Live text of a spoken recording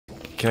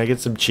Can I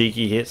get some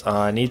cheeky hits? Oh,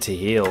 I need to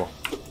heal.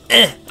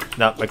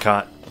 Nope, I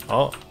can't.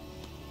 Oh.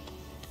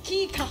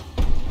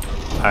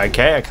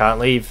 Okay, I can't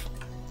leave.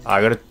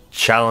 I gotta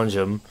challenge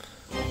him.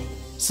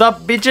 Sup,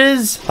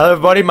 bitches? Hello,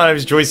 everybody. My name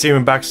is Joyce here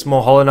and back to some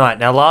more Hollow Knight.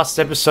 Now, last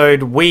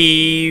episode,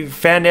 we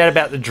found out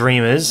about the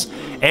Dreamers,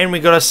 and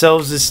we got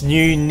ourselves this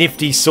new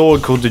nifty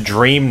sword called the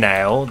Dream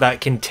Nail that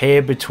can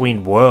tear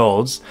between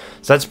worlds.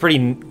 So that's pretty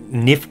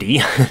nifty.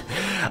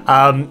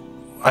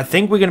 I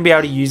think we're going to be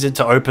able to use it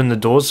to open the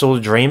doors to all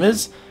the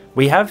Dreamers.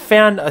 We have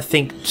found, I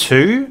think,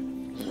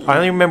 2. I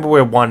only remember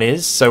where 1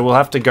 is, so we'll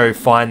have to go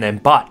find them.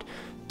 But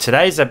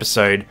today's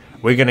episode,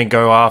 we're going to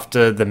go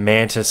after the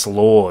Mantis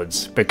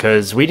Lords,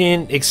 because we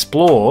didn't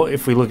explore,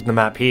 if we look at the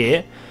map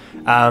here,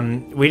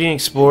 we didn't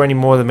explore any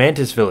more of the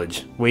Mantis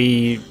village.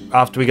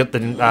 After we got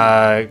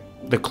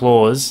the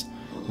claws,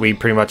 we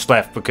pretty much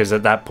left, because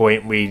at that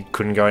point we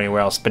couldn't go anywhere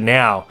else. But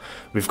now,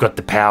 we've got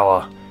the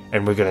power,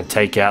 and we're going to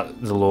take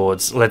out the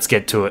Lords. Let's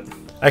get to it.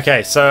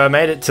 Okay, so I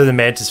made it to the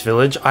Mantis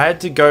village. I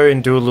had to go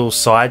and do a little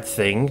side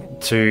thing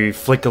to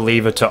flick a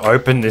lever to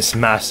open this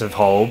massive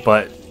hole,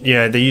 but you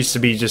know, there used to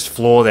be just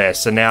floor there,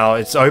 so now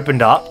it's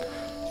opened up,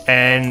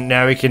 and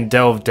now we can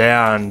delve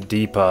down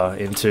deeper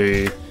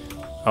into...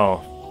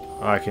 Oh,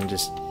 I can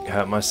just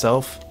hurt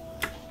myself.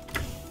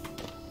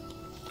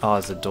 Oh,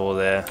 there's a door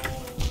there.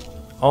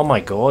 Oh my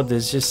god,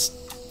 there's just...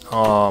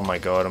 Oh my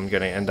god, I'm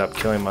gonna end up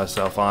killing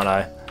myself, aren't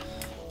I?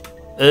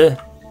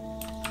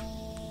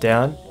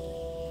 Down.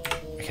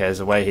 Okay, there's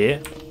a way here.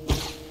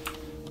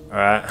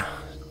 Alright,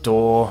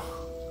 door.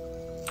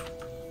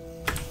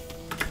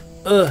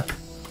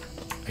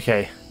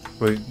 Okay,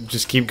 we'll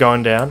just keep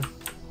going down.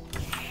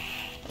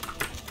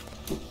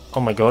 Oh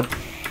my god.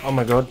 Oh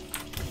my god.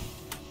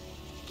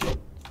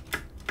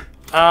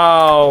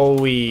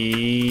 Owies.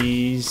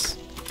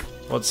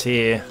 What's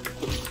here?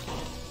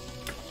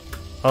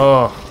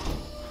 Oh.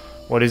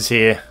 What is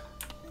here?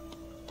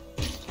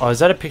 Oh, is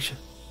that a picture?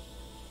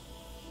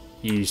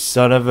 You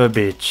son of a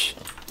bitch.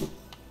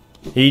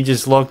 He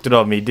just locked it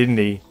on me, didn't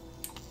he?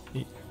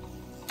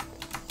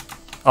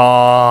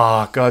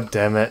 Oh, god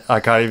damn it. I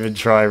can't even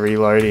try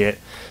reloading it.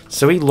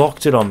 So he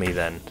locked it on me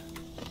then.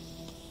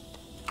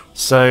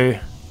 So...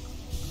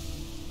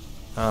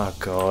 Oh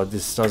god,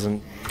 this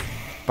doesn't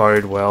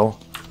bode well.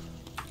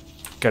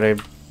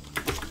 Gotta...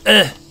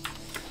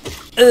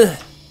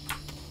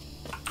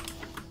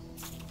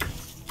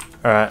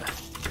 Alright.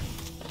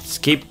 Let's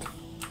keep...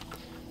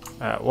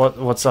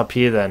 what's up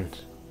here then?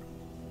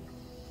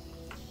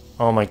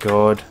 Oh my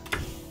god.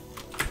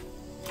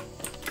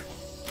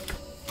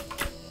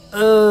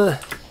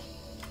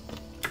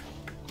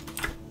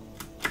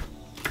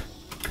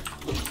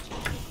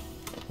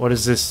 What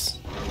is this?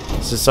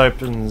 This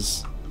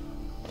opens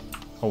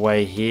a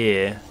way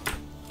here.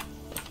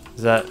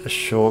 Is that a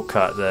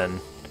shortcut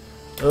then?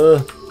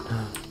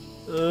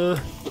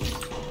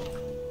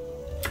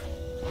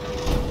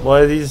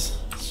 Why are these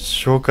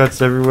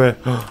shortcuts everywhere?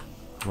 Oh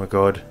my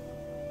god.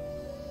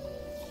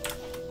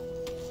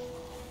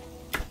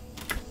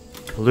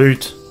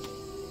 Loot.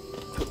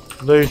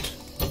 Loot.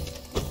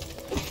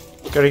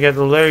 Gotta get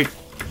the loot.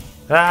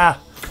 Ah!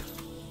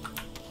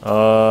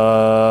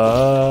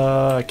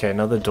 Okay,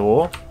 another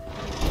door.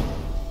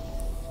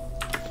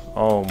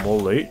 Oh, more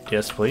loot.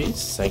 Yes,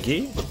 please. Thank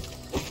you.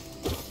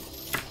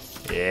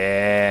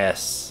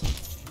 Yes.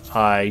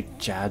 I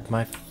jabbed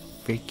my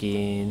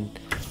freaking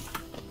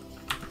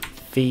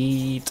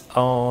feet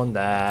on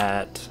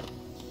that.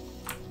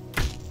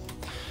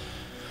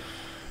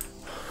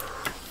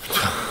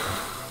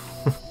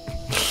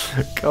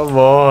 Come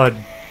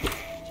on.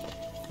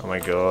 Oh my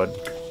god.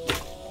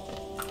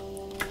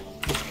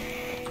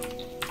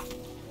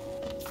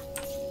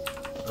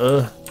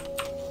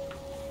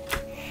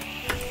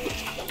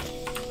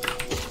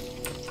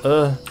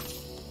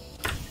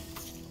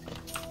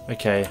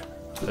 Okay,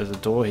 there's a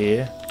door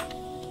here.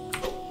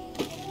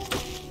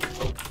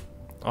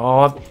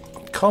 Oh,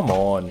 come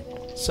on.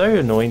 So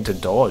annoying to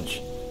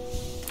dodge.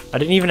 I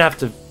didn't even have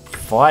to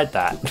fight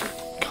that.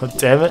 God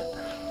damn it.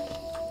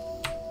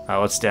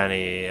 Oh, what's down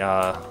here?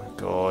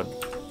 God.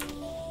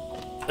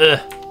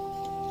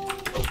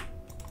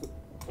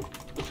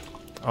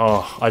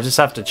 Oh, I just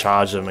have to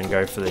charge them and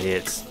go for the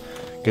hits.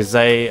 Because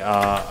they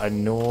are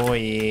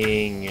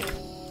annoying.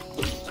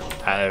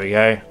 Ah, there we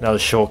go. Another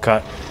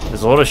shortcut.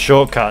 There's a lot of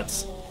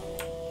shortcuts.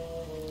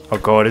 Oh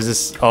god, is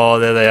this... Oh,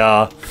 there they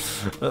are.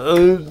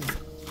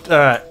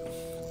 Alright.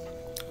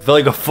 I've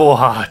only got 4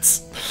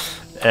 hearts.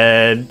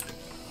 And...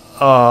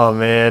 Oh,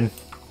 man.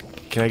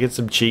 Can I get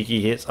some cheeky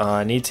hits? Oh,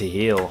 I need to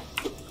heal.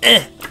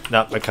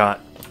 Nope, I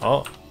can't.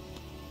 Oh.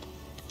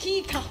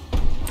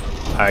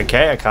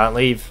 Okay, I can't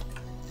leave.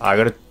 I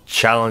gotta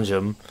challenge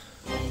him.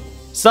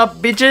 Sup,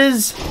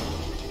 bitches?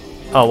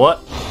 Oh,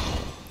 what?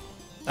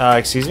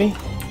 Excuse me?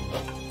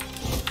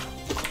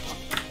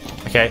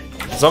 Okay,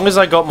 as long as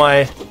I got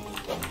my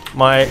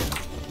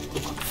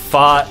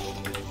fart...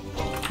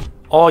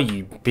 Oh,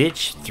 you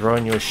bitch,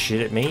 throwing your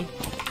shit at me.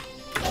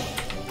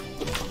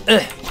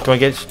 Can I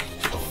get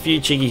a few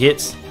cheeky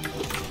hits?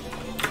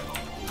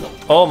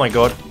 Oh my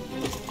god.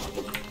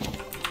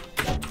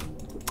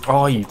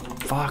 Oh, you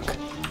fuck.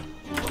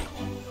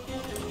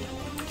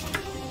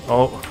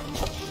 Oh.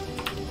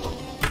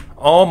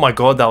 Oh my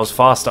god, that was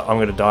faster. I'm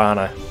gonna die, aren't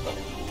I?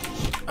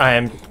 I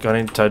am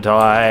going to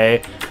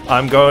die.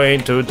 I'm going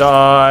to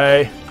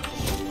die.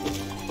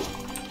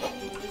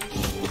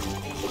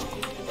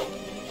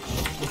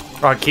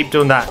 Right, keep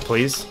doing that,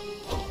 please.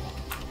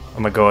 Oh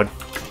my god.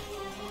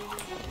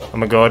 Oh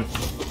my god.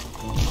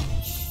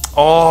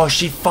 Oh,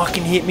 she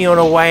fucking hit me on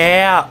her way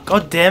out.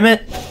 God damn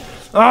it.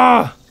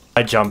 Ah!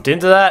 I jumped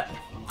into that.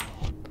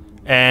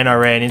 And I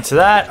ran into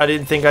that. I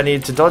didn't think I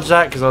needed to dodge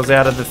that because I was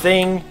out of the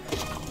thing.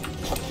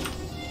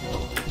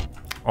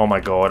 Oh my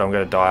god, I'm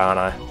gonna die, aren't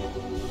I?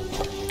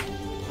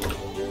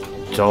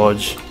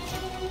 Dodge.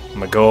 Oh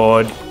my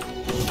god.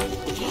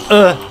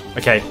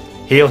 Okay.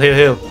 Heal, heal,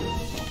 heal.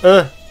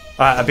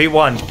 Alright, I beat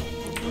one.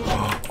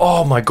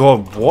 Oh my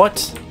god,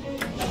 what?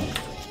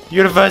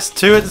 Universe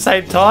 2 at the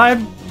same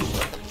time?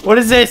 What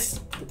is this?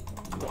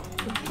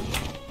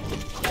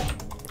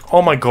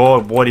 Oh my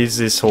god, what is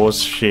this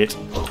horse shit?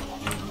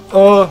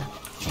 Oh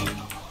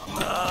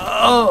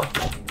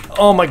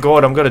my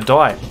god, I'm gonna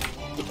die.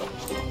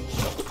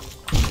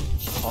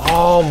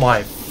 Oh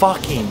my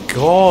fucking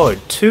god.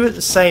 2 at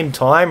the same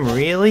time,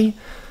 really?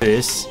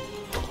 This,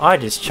 I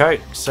just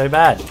choked so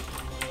bad.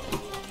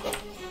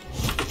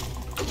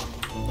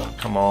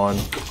 Come on.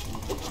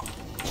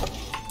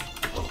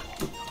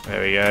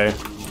 There we go.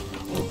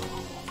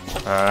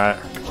 Alright.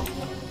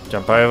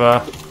 Jump over.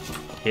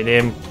 Hit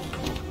him.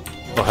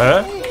 Or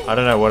her? I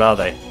don't know, what are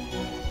they?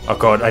 Oh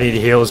god, I need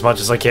to heal as much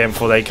as I can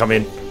before they come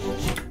in.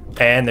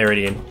 And they're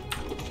already in.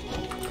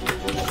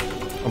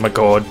 Oh my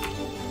god.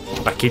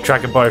 I keep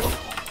track of both.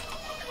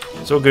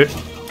 It's all good.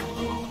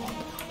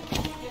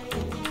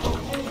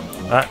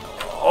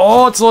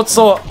 Oh, it's lots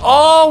of...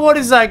 Oh, what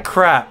is that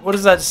crap? What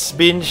is that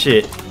spin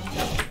shit?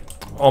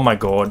 Oh my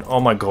god. Oh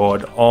my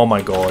god. Oh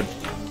my god.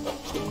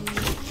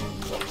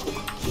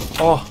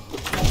 Oh.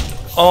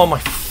 Oh my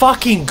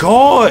fucking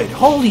god.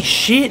 Holy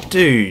shit,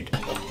 dude.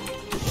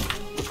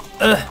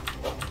 There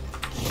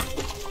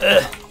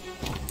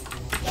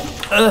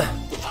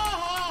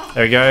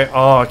we go.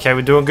 Oh, okay,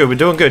 we're doing good. We're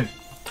doing good.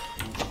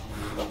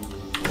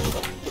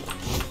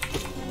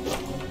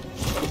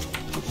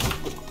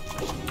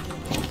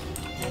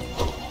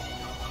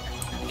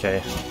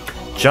 Okay.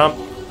 Jump.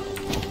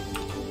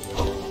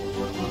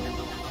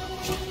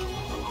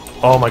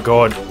 Oh my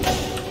god.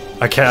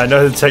 Okay, I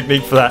know the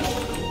technique for that.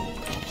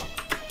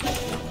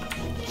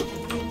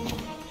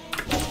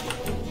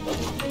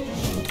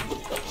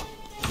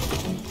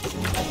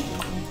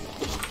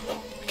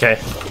 Okay.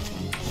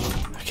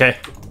 Okay.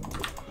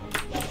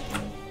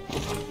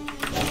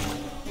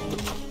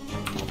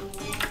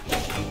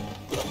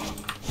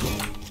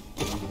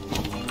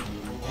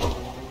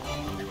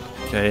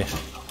 Okay.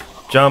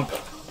 Jump.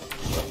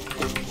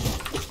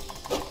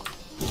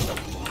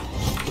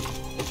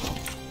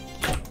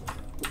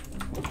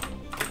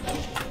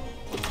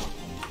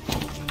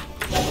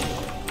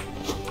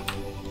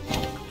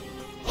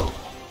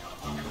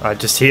 Alright,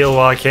 just heal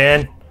while I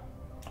can.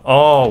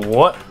 Oh,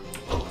 what?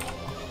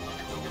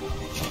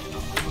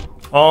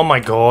 Oh my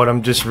god,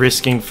 I'm just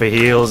risking for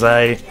heals,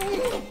 eh?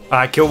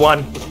 I killed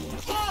one.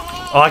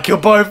 Oh, I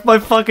killed both. My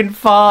fucking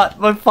fart.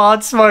 My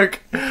fart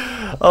smoke.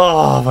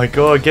 Oh my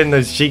god, getting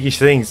those cheeky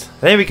things.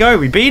 There we go,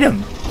 we beat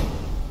him.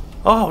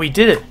 Oh, we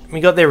did it. We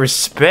got their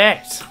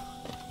respect.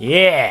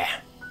 Yeah.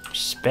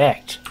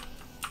 Respect.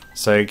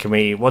 So can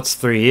we... What's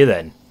through here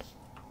then?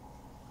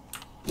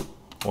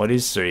 What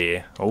is through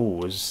here?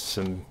 Oh, there's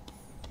some...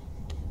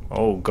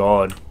 Oh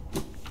god.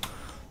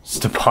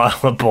 Just a pile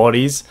of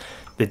bodies.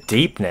 The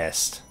deep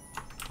nest.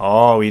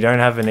 Oh, we don't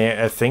have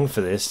a thing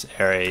for this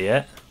area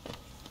yet.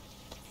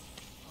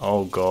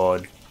 Oh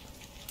god.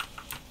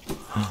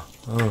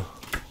 Oh.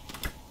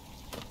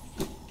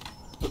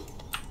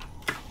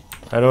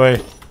 How do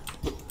I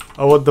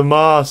want the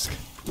mask.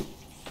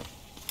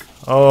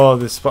 Oh,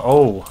 this...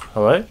 Oh,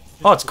 hello?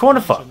 Oh, it's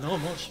Cornifer.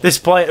 This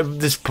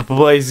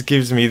place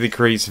gives me the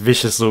creeps.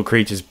 Vicious little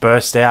creatures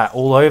burst out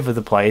all over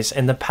the place,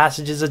 and the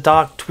passage is a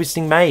dark,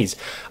 twisting maze.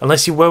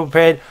 Unless you're well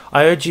prepared,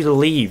 I urge you to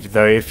leave.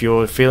 Though, if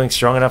you're feeling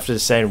strong enough to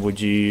descend, would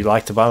you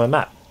like to buy my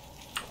map?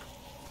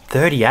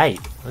 38.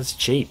 That's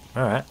cheap.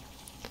 Alright.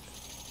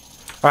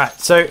 Alright,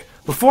 so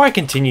before I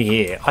continue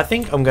here, I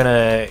think I'm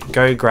gonna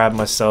go grab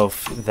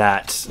myself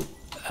that...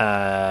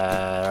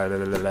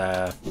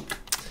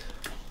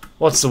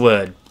 what's the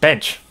word?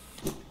 Bench.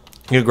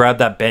 I'm gonna grab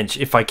that bench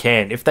if I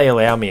can, if they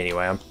allow me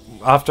anyway.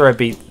 After I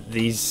beat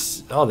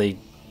these... Oh, they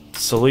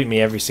salute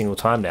me every single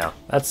time now.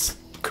 That's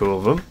cool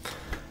of them.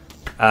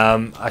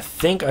 I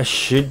think I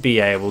should be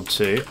able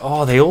to...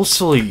 Oh, they all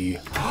salute you.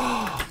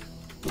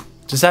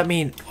 Does that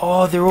mean...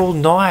 Oh, they're all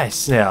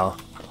nice now.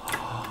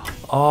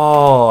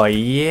 Oh,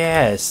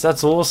 yes.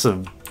 That's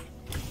awesome.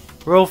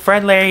 We're all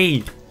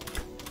friendly.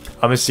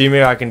 I'm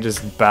assuming I can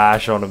just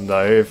bash on them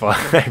though if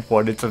I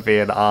wanted to be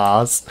an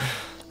ass.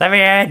 Let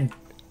me in.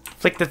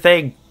 Flick the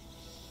thing.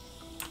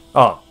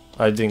 Oh,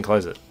 I didn't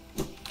close it.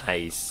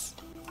 Nice.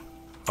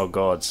 Oh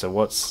god, so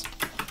what's...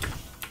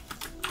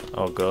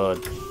 Oh god.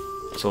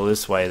 It's all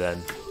this way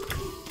then.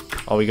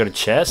 Oh, we got a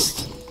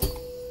chest.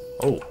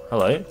 Oh,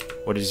 hello.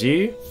 What is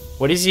you?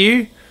 What is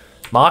you?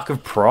 Mark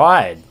of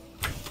Pride.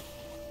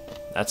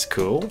 That's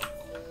cool.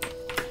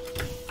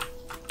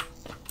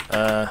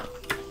 Alright,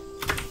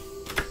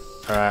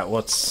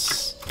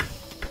 what's...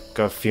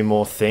 Got a few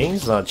more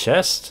things on our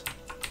chest.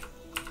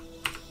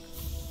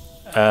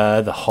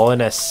 The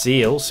Hollowness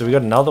Seal. So we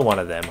got another one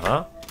of them,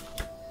 huh?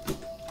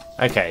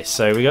 Okay,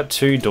 so we got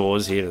 2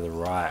 doors here to the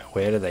right.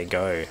 Where do they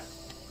go?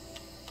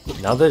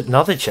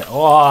 Another chest.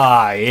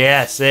 Oh,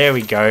 yes, there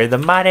we go. The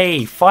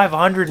money.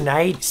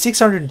 508,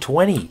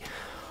 620.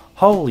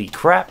 Holy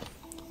crap.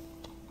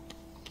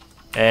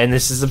 And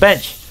this is the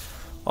bench.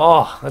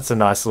 Oh, that's a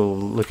nice little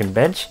looking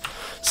bench.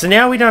 So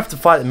now we don't have to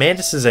fight the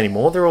Mantises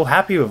anymore. They're all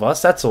happy with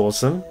us. That's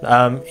awesome.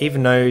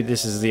 Even though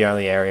this is the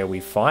only area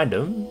we find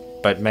them.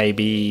 But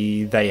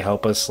maybe they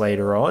help us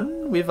later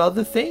on with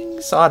other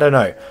things? I don't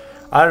know.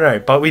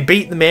 But we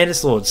beat the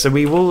Mantis Lord. So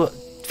we will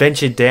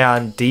venture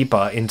down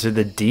deeper into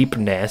the deep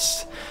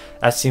nest.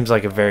 That seems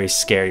like a very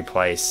scary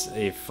place,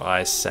 if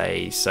I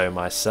say so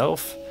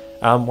myself.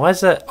 Why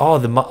is that? Oh,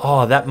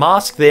 that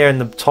mask there in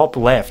the top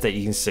left that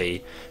you can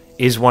see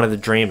is one of the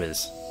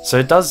Dreamers. So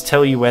it does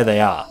tell you where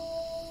they are.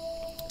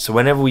 So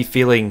whenever we're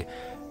feeling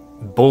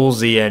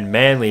ballsy and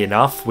manly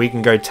enough, we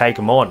can go take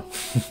them on.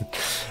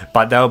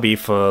 But that'll be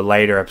for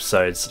later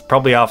episodes.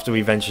 Probably after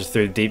we venture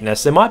through the deep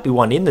nest. There might be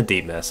one in the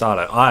deep nest.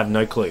 I have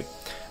no clue.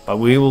 But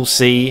we will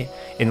see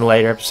in the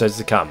later episodes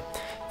to come.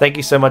 Thank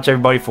you so much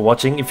everybody for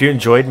watching. If you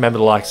enjoyed, remember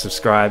to like,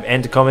 subscribe,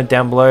 and to comment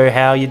down below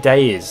how your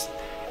day is.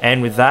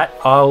 And with that,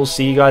 I'll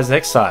see you guys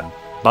next time.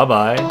 Bye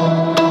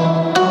bye.